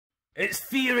It's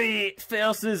Fury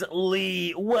versus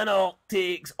Lee. Winner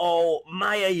takes all.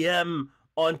 Maya Yim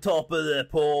on top of the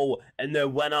pole, and the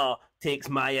winner takes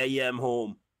Maya Yim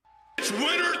home. It's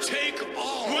winner take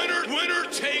all. Winner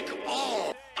take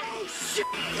all. Oh shit!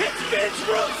 It's Vince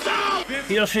Russo!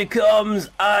 Here she comes.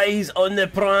 Eyes on the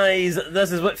prize.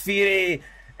 This is what Fury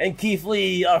and Keith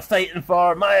Lee are fighting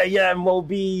for. Maya Yim will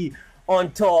be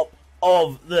on top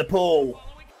of the pole.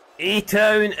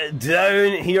 A-Town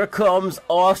down, here comes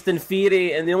Austin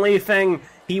Fury, and the only thing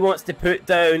he wants to put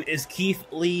down is Keith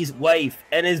Lee's wife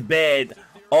in his bed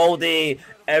all day,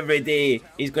 every day.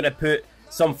 He's going to put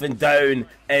something down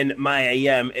in Maya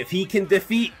Yim. If he can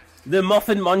defeat the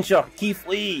Muffin Muncher, Keith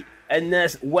Lee, in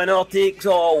this winner takes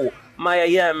all Maya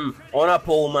Yim on a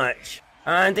pole match.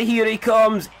 And here he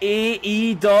comes,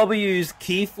 AEW's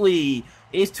Keith Lee.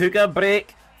 He's took a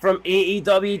break from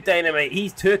AEW Dynamite.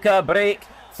 He's took a break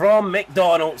from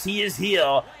McDonald's. He is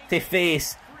here to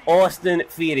face Austin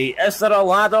Fury. Is there a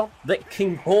ladder that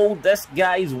can hold this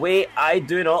guy's weight? I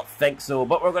do not think so,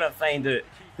 but we're going to find out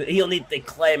that he'll need to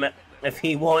climb it if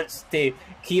he wants to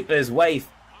keep his wife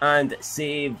and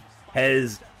save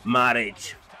his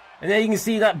marriage. And then you can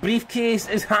see that briefcase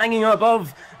is hanging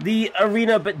above the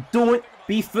arena, but don't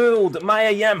be fooled.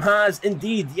 Maya Yim has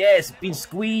indeed, yes, been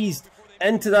squeezed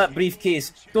into that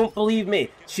briefcase. Don't believe me,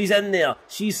 she's in there.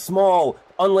 She's small.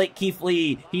 Unlike Keith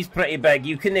Lee, he's pretty big.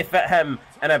 You couldn't fit him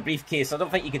in a briefcase. I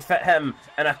don't think you could fit him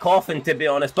in a coffin, to be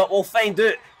honest. But we'll find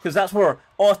out, because that's where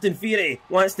Austin Fury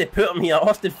wants to put him here.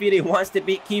 Austin Fury wants to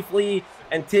beat Keith Lee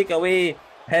and take away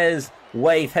his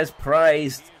wife, his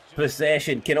prized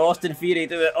possession. Can Austin Fury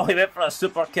do it? Oh, he went for a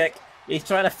super kick. He's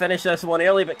trying to finish this one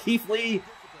early, but Keith Lee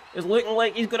is looking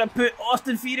like he's going to put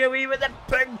Austin Fury away with a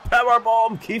big power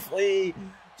bomb. Keith Lee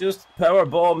just power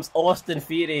bombs Austin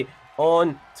Fury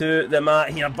on to the mat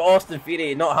here. But Austin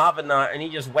Fury not having that, and he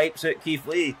just wipes out Keith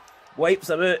Lee. Wipes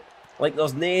him out like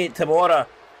there's no tomorrow.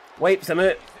 Wipes him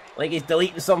out like he's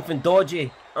deleting something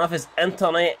dodgy off his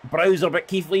internet browser. But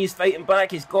Keith Lee's fighting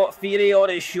back. He's got Fury on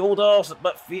his shoulders.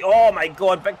 But oh my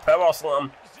god, big power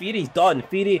slam. Fury's done.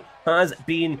 Fury has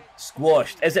been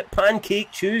squashed. Is it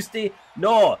Pancake Tuesday?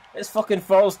 No, it's fucking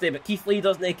Thursday, but Keith Lee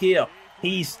doesn't care.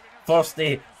 He's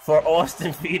thirsty for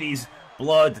Austin Fury's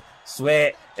blood,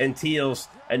 sweat and tears,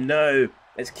 and now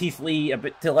it's Keith Lee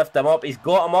about to lift him up. He's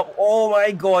got him up. Oh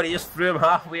my god, he just threw him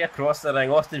halfway across the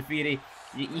ring. Austin Fury,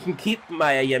 you can keep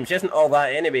Maya Yim. She isn't all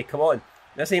that anyway. Come on,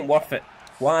 this ain't worth it.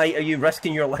 Why are you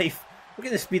risking your life? Look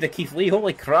at the speed of Keith Lee.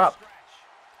 Holy crap,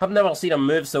 I've never seen him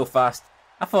move so fast.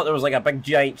 I thought there was like a big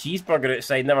giant cheeseburger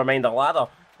outside, never mind a ladder.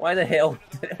 Why the hell?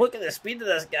 Look at the speed of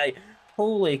this guy.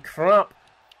 Holy crap.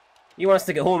 He wants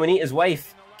to get home and eat his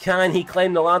wife. Can he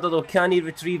climb the ladder though? Can he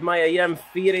retrieve Maya Yim?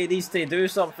 Fury needs to do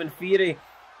something. Fury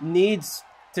needs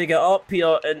to get up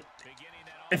here. And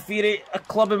Fury, a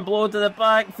clubbing blow to the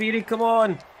back. Fury, come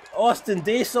on. Austin,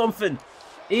 do something.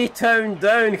 A-Town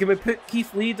down. Can we put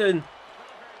Keith Lee down?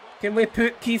 Can we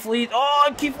put Keith Lee?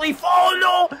 Oh, Keith Lee.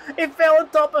 Oh no! He fell on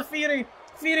top of Fury.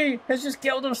 Fury has just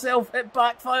killed himself. It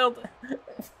backfired.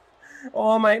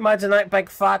 Oh my, imagine that big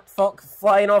fat fuck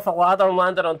flying off a ladder and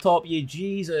landing on top of you.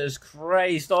 Jesus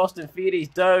Christ, Austin Fury's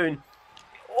down.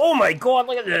 Oh my god,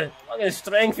 look at the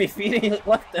strength of Fury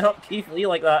lifting up Keith Lee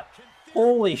like that.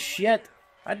 Holy shit.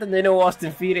 I didn't know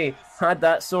Austin Fury had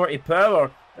that sort of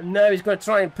power. And now he's going to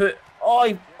try and put... Oh,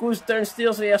 he goes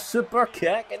downstairs with a super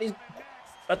kick. And he's...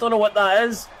 I don't know what that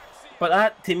is. But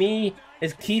that, to me,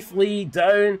 is Keith Lee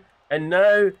down. And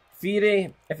now,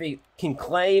 Fury, if he can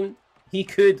climb, he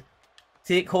could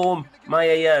take home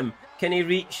Maya Yim. Can he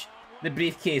reach the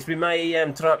briefcase with Maya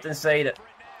Yim trapped inside it?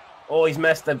 Oh, he's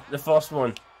missed the first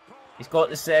one. He's got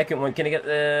the second one. Can he get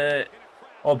the...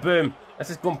 Oh, boom.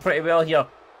 This is going pretty well here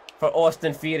for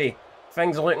Austin Fury.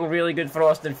 Things are looking really good for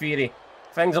Austin Fury.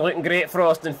 Things are looking great for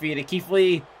Austin Fury. Keith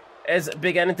Lee is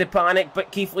beginning to panic,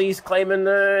 but Keith Lee's climbing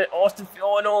the...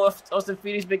 Oh, no, Austin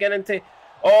Fury's beginning to...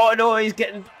 Oh, no, he's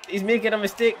making a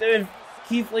mistake down.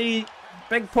 Keith Lee,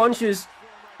 big punches.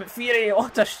 But Fury,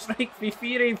 what a strike for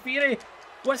Fury. Fury,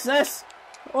 what's this?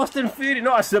 Austin Fury,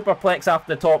 not a superplex off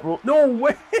the top rope. No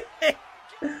way!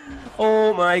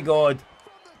 Oh my god.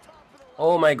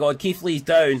 Oh my god, Keith Lee's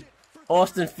down.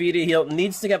 Austin Fury here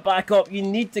needs to get back up. You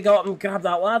need to go up and grab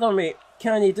that ladder, mate.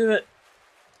 Can you do it?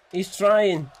 He's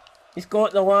trying. He's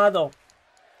got the ladder.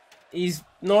 He's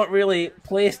not really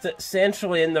placed it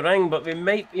centrally in the ring, but he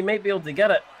might be able to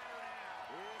get it.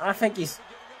 I think he's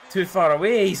too far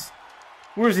away.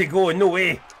 Where's he going? No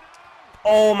way.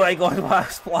 Oh my god, what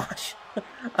a splash.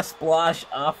 A splash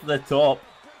off the top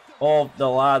of the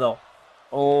ladder.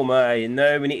 Oh my,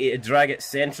 now we need to drag it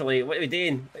centrally. What are we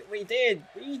doing? What are you doing?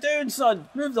 What are you doing, son?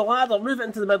 Move the ladder, move it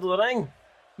into the middle of the ring.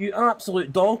 You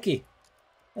absolute donkey.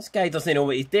 This guy doesn't know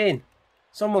what he's doing.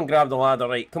 Someone grab the ladder,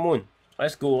 right, come on.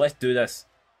 Let's go, let's do this.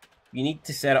 You need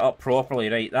to set it up properly,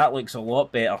 right, that looks a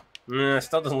lot better.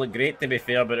 Still doesn't look great to be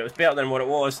fair, but it was better than what it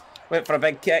was. Went for a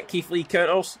big kick, Keith Lee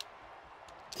counters.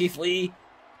 Keith Lee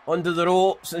under the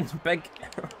ropes and big...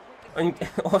 and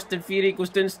Austin Theory goes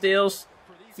downstairs.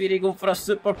 Theory going for a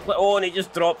super play. Oh, and he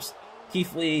just drops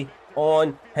Keith Lee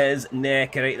on his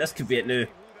neck. Right, this could be it now.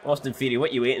 Austin Theory,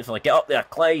 what are you waiting for? Get up there,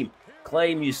 climb.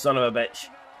 Climb, you son of a bitch.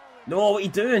 No, what are you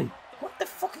doing? What the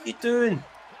fuck are you doing?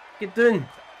 Get down.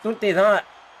 Don't do that.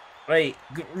 Right,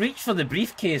 reach for the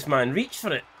briefcase, man. Reach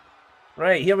for it.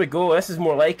 Right, here we go. This is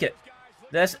more like it.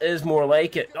 This is more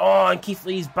like it. Oh, and Keith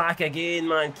Lee's back again,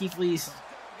 man. Keith Lee's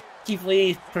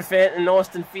preventing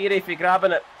Austin Theory from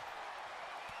grabbing it.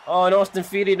 Oh, and Austin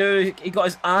Theory now, he got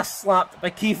his ass slapped by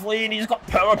Keith Lee and he's got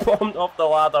powerbombed off the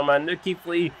ladder, man. Now Keith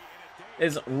Lee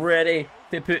is ready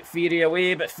to put Theory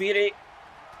away, but Theory,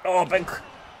 oh,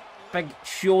 big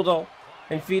shoulder.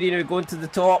 And Theory now going to the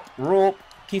top rope.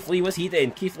 Keith Lee, what's he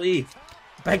doing? Keith Lee,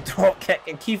 big drop kick,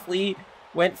 and Keith Lee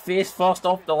went face first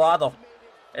off the ladder.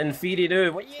 And Theory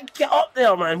now, what, you get up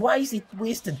there, man. Why is he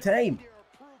wasting time?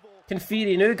 Can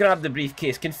Theory now grab the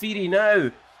briefcase? Can Theory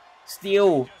now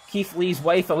steal Keith Lee's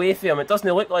wife away from him? It doesn't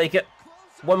look like it.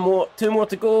 One more, two more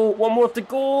to go, one more to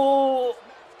go.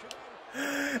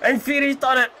 And Theory's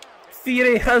done it.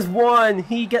 Theory has won.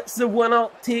 He gets the winner,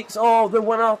 takes all. The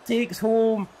winner takes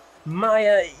home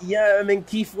Mia Yim, and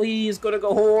Keith Lee is going to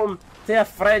go home to a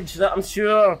fridge that I'm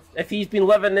sure, if he's been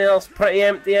living there, it's pretty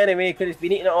empty anyway because he's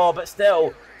been eating it all. But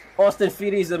still, Austin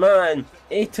Theory's the man.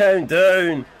 A-Town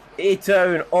down.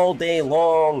 A-Town all day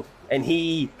long, and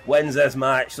he wins this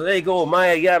match. So there you go,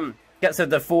 Mia Yim gets a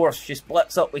divorce. She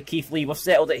splits up with Keith Lee. We've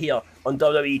settled it here on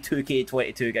WWE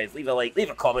 2K22, guys. Leave a like, leave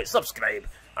a comment, subscribe,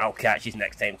 and I'll catch you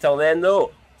next time. Till then,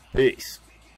 though, peace.